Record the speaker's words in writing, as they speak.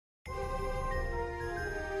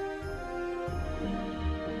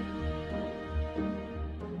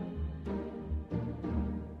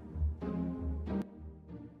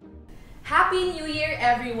Happy New Year,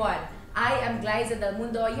 everyone! I am Glyza Del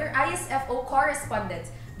Mundo, your ISFO correspondent,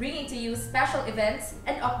 bringing to you special events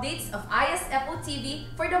and updates of ISFO TV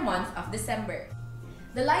for the month of December.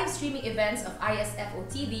 The live streaming events of ISFO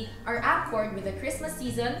TV are anchored with the Christmas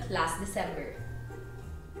season last December.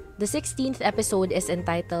 The 16th episode is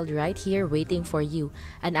entitled Right Here Waiting for You,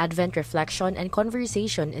 an Advent reflection and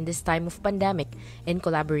conversation in this time of pandemic in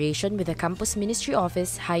collaboration with the Campus Ministry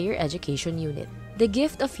Office Higher Education Unit. The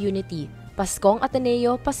Gift of Unity, Paskong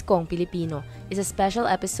Ateneo, Paskong Pilipino, is a special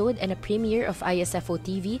episode and a premiere of ISFO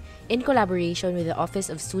TV in collaboration with the Office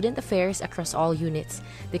of Student Affairs across all units.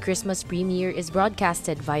 The Christmas premiere is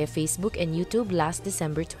broadcasted via Facebook and YouTube last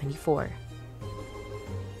December 24.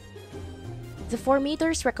 The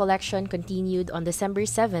Formators Recollection continued on December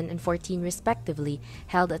 7 and 14 respectively,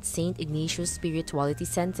 held at St. Ignatius Spirituality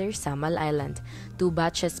Center, Samal Island. Two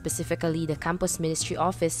batches, specifically the Campus Ministry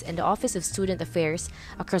Office and the Office of Student Affairs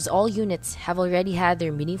across all units, have already had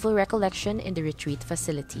their meaningful recollection in the retreat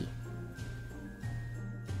facility.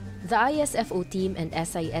 The ISFO team and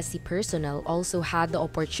SISC personnel also had the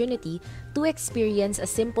opportunity to experience a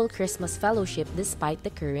simple Christmas fellowship despite the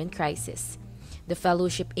current crisis. The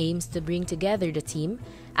fellowship aims to bring together the team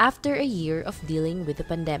after a year of dealing with the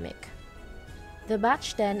pandemic. The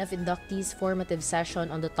Batch 10 of inductees formative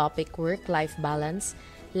session on the topic Work-Life Balance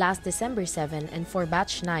last December 7 and for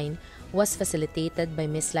Batch 9 was facilitated by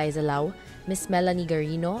Ms. Liza Lau, Ms. Melanie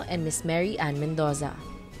Garino, and Ms. Mary Ann Mendoza.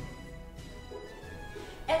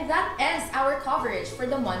 And that ends our coverage for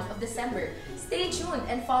the month of December. Stay tuned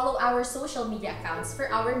and follow our social media accounts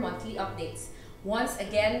for our monthly updates. Once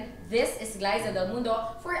again, this is Glyza Del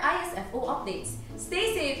Mundo for ISFO Updates. Stay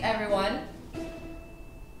safe, everyone!